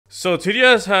So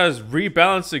TDS has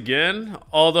rebalanced again,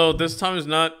 although this time is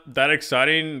not that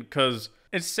exciting because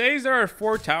it says there are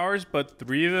 4 towers, but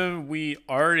 3 of them we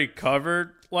already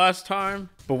covered last time.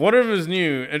 But one of them is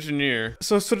new, engineer.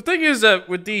 So the thing is that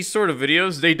with these sort of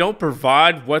videos, they don't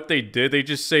provide what they did. They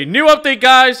just say, new update,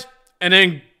 guys, and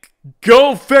then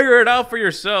go figure it out for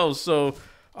yourselves. So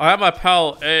I have my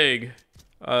pal Egg.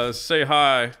 Say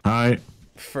hi. Hi.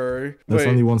 Furry. That's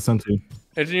only 1 sentry.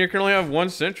 Engineer can only have 1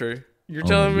 sentry. You're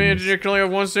telling me engineer can only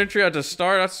have 1 sentry at the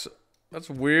start? That's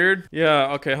weird.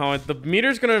 Yeah, okay, the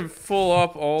meter's gonna full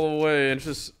up all the way and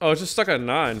it's just stuck at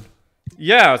 9.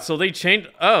 Yeah, so they changed.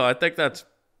 Oh, I think that's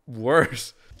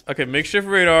worse. Okay, makeshift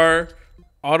radar,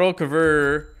 auto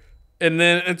converter, and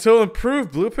then until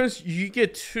improved blueprints, you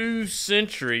get 2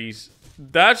 sentries.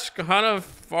 That's kind of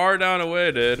far down the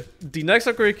way, dude. The next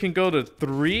upgrade can go to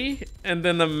 3, and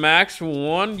then the max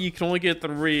 1, you can only get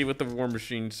 3 with the War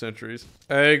Machine sentries.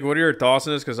 Egg, what are your thoughts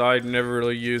on this? Because I never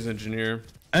really use engineer.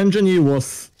 Engineer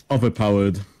was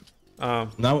overpowered.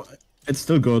 Now it's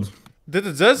still good. Did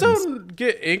the dead zone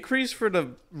get increased for the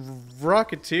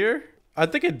Rocketeer? I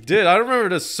think it did. I don't remember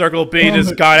the circle being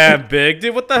this goddamn big.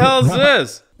 Dude, what the hell is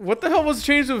this? What the hell was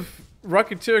changed with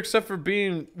Rocketeer except for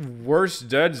being worse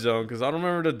dead zone? Because I don't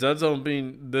remember the dead zone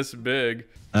being this big.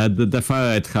 The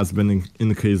fire rate has been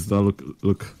increased.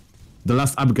 Look. The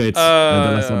last upgrade.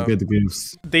 Upgrade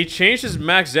gives. They changed his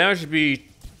max damage to be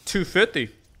 250.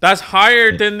 That's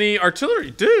higher than the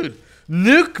artillery. Dude,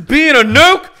 nuke being a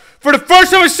nuke? For the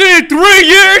first time I've seen it in 3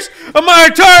 years of my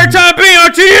entire time being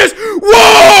on TDS.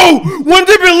 Whoa! When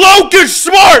did below get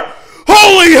smart?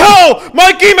 Holy hell!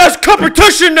 My game has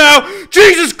competition now!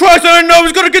 Jesus Christ, I didn't know I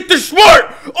was gonna get this smart!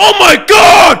 Oh my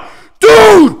god!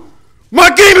 Dude! My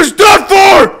game is done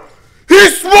for!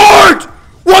 He's smart!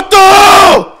 What the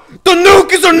hell? The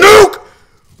nuke is a nuke?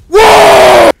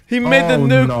 Whoa! He made the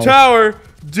nuke tower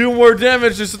do more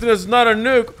damage than something that's not a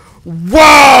nuke.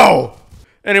 Wow!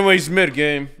 Anyways,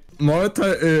 mid-game.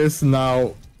 Mortar is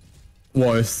now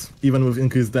worse, even with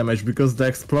increased damage, because the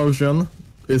explosion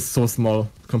is so small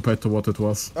compared to what it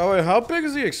was. Oh wait, how big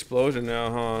is the explosion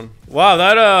now, Han? Wow,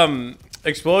 that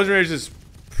explosion range is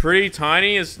pretty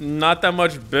tiny. It's not that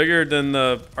much bigger than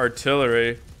the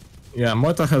artillery. Yeah,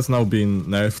 mortar has now been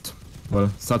nerfed.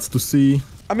 Well, sucks to see.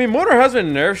 I mean, mortar has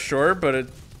been nerfed, sure, but it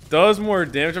does more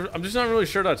damage. I'm just not really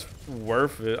sure that's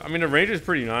worth it. I mean, the range is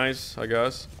pretty nice, I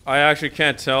guess. I actually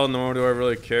can't tell, nor do I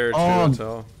really care to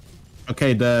tell.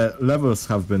 Okay, the levels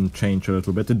have been changed a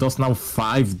little bit. It does now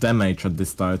 5 damage at the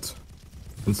start.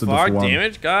 Instead of 1. 5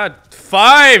 damage? God,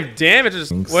 5 damage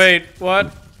is... Wait,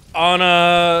 what? On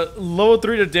level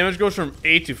 3, the damage goes from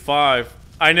 8 to 5.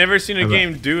 I never seen a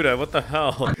game do that. What the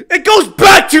hell? It goes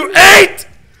back to 8!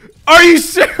 Are you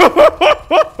serious?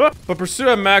 But Pursuit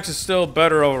at max is still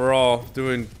better overall,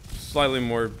 doing slightly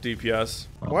more DPS.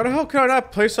 Why the hell can I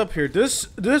not place up here? This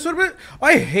would have been...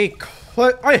 I hate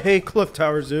cliff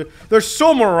towers, dude. They're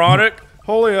so moronic.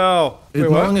 Holy hell. It no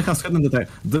longer has hidden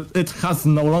detection. It has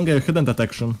no longer hidden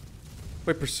detection.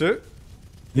 Wait, Pursuit?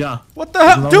 Yeah. What the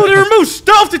hell? Dude, they removed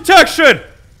stealth detection!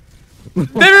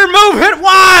 They removed hit.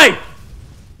 Why?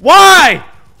 Why?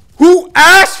 Who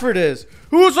asked for this?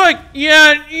 Who was like,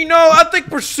 yeah, you know, I think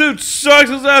Pursuit sucks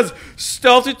because it has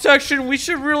stealth detection. We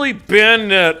should really ban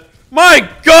that. My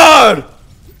god!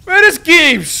 Man, this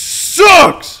game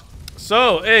sucks!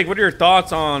 So, Egg, what are your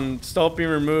thoughts on stealth being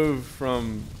removed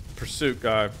from Pursuit,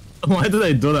 guy? Why did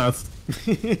they do that?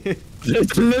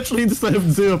 It literally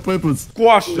served 0 purpose.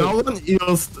 Squash it.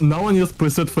 No one used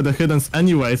Pursuit for the hiddens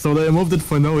anyway, so they removed it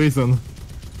for no reason.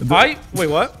 Wait,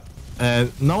 what?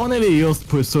 No one really used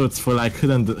Pursuits for like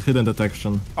hidden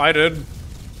detection. I did.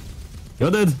 You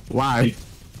did? Why?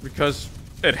 Because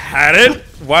it had it?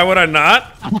 Why would I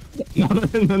not?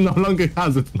 No longer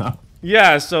has it now.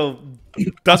 Yeah, so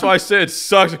that's why I said it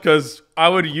sucks, because I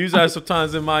would use that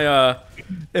sometimes in my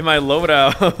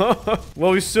loadout.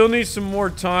 Well, we still need some more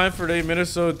time for the 8 minutes,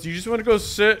 so do you just want to go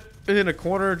sit in a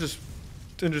corner and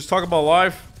just talk about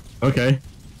life? Okay.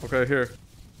 Okay, here.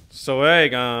 So,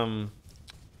 Egg,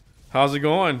 how's it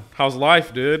going? How's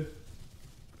life, dude?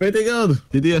 Pretty good.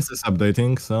 TDS is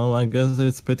updating, so I guess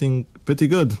it's pretty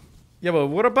good. Yeah, but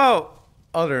what about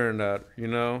other than that, you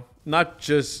know? Not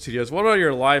just TDS. What about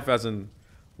your life as in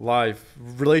life?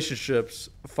 Relationships,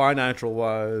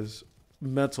 financial-wise,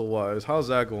 mental-wise. How's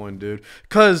that going, dude?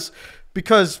 Because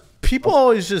people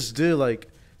always just do like,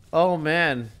 oh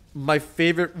man, my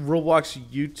favorite Roblox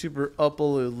YouTuber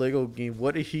uploaded a Lego game.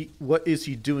 What is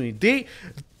he doing?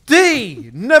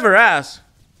 They never ask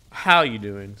how you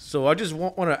doing. So I just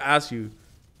want to ask you,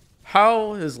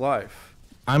 how is life?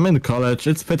 I'm in college.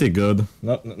 It's pretty good.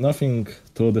 Nothing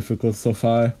too difficult so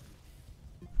far.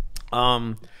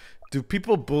 Do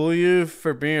people bully you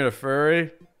for being a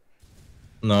furry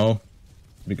No,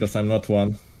 because I'm not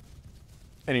one.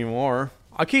 anymore?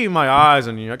 I keep my eyes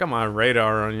on you. I got my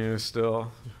radar on you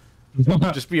still.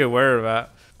 Just be aware of that.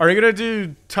 Are you gonna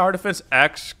do Tower Defense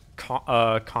X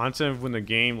content when the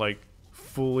game like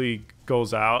fully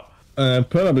goes out?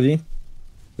 Probably.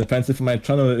 Depends if my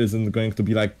channel isn't going to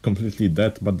be like completely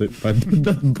dead, but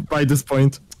by this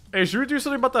point. Hey, should we do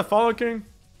something about that Fallen King?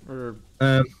 Or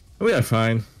We are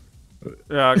fine.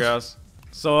 yeah, I guess.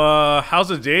 So, how's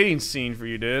the dating scene for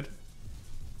you, dude?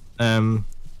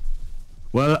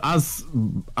 Well, as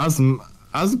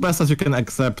best as you can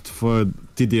accept for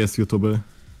TDS YouTuber,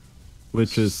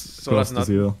 which is So close that's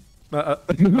to zero. Yeah.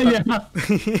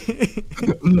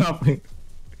 Nothing.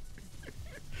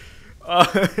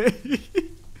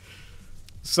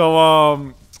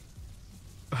 So,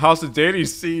 how's the dating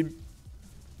scene?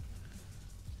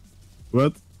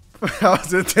 What? How's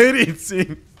the dating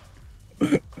scene?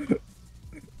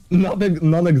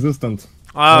 Non-existent.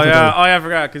 Oh yeah, I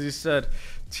forgot because you said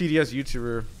TDS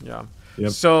YouTuber. Yeah.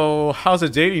 Yep. So, how's the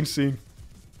dating scene?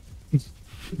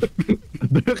 Do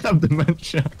you have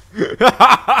dementia?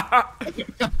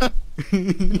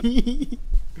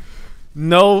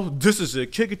 No, this is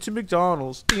it. Kick it to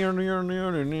McDonald's. I don't know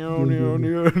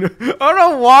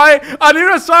why. I knew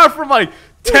I saw it from like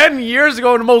 10 years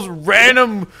ago in the most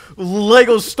random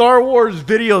Lego Star Wars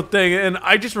video thing, and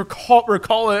I just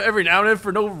recall it every now and then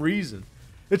for no reason.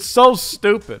 It's so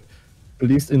stupid.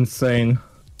 Least insane.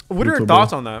 What are your YouTuber.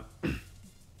 thoughts on that?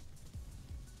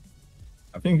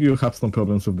 I think you have some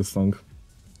problems with this song.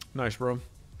 Nice, bro.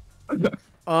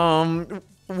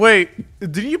 Wait,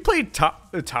 did you play Tower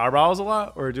Battles a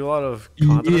lot, or do a lot of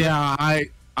content? Yeah, I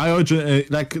originally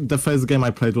like the first game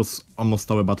I played was almost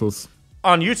Tower Battles.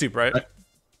 On YouTube, right?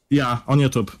 Yeah, on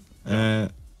YouTube. I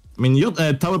mean,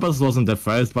 Tower Battles wasn't the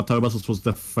first, but Tower Battles was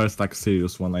the first like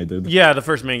serious one I did. Yeah, the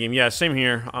first main game. Yeah, same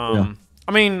here. Yeah.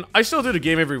 I mean, I still do the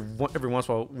game every once in a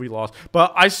while. We lost,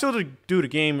 but I still do the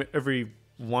game every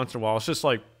once in a while. It's just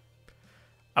like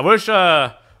I wish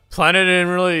Planet didn't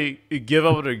really give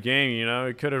up the game. You know,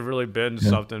 it could have really been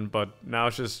something, but now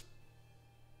it's just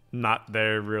not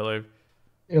there really.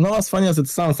 You know, as funny as it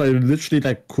sounds, I literally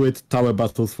like quit Tower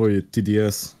Battles for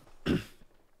TDS. I'm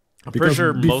pretty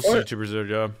sure most YouTubers did.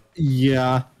 Yeah.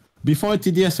 Yeah, before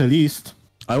TDS released,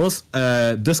 I was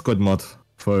Discord mod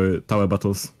for Tower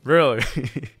Battles. Really?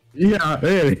 Yeah,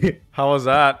 really. How was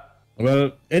that?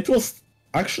 Well, it was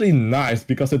actually nice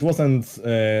because it wasn't.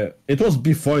 It was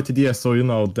before TDS, so you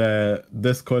know the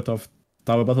Discord of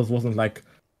Tower Battles wasn't like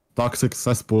toxic,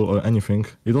 cesspool or anything.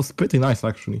 It was pretty nice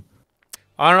actually.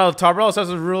 I don't know. Tower Battles has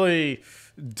a really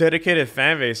dedicated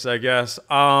fan base, I guess.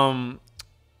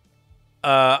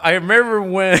 I remember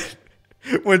when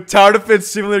Tower Defense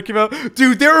Simulator came out,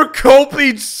 dude, they were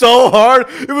coping so hard.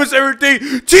 It was everything.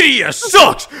 TDS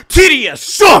sucks. TDS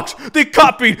sucks. They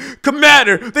copied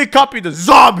Commander. They copied the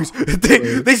zombies.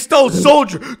 They stole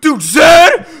Soldier. Dude,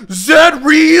 Zed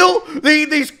real. They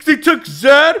took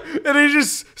Zed and they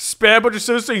just spam a bunch of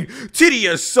stuff saying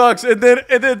TDS sucks. And then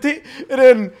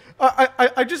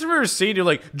I just remember seeing it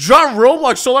like John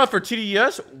Roblox sold out for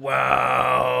TDS.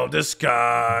 Wow, this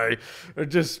guy, or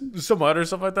just some other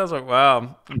stuff like that. I was like,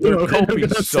 wow, they're coping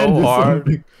so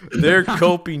hard. They're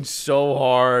coping so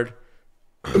hard.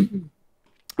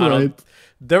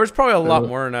 There was probably a lot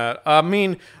more than that. I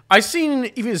mean, I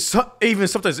seen even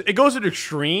sometimes it goes to the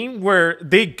extreme where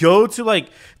they go to like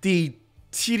the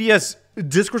TDS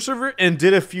Discord server and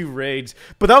did a few raids,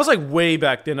 but that was like way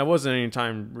back then. That wasn't any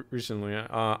time recently.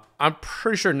 I'm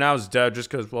pretty sure now it's dead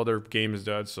just because, well, their game is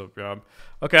dead. So yeah.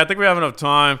 Okay, I think we have enough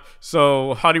time.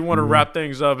 So how do you want to wrap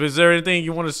things up? Is there anything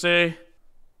you want to say?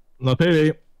 Not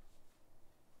really.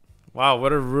 Wow,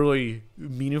 what a really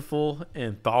meaningful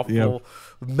and thoughtful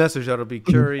message that'll be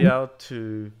carried out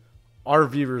to our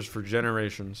viewers for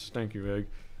generations. Thank you, Egg.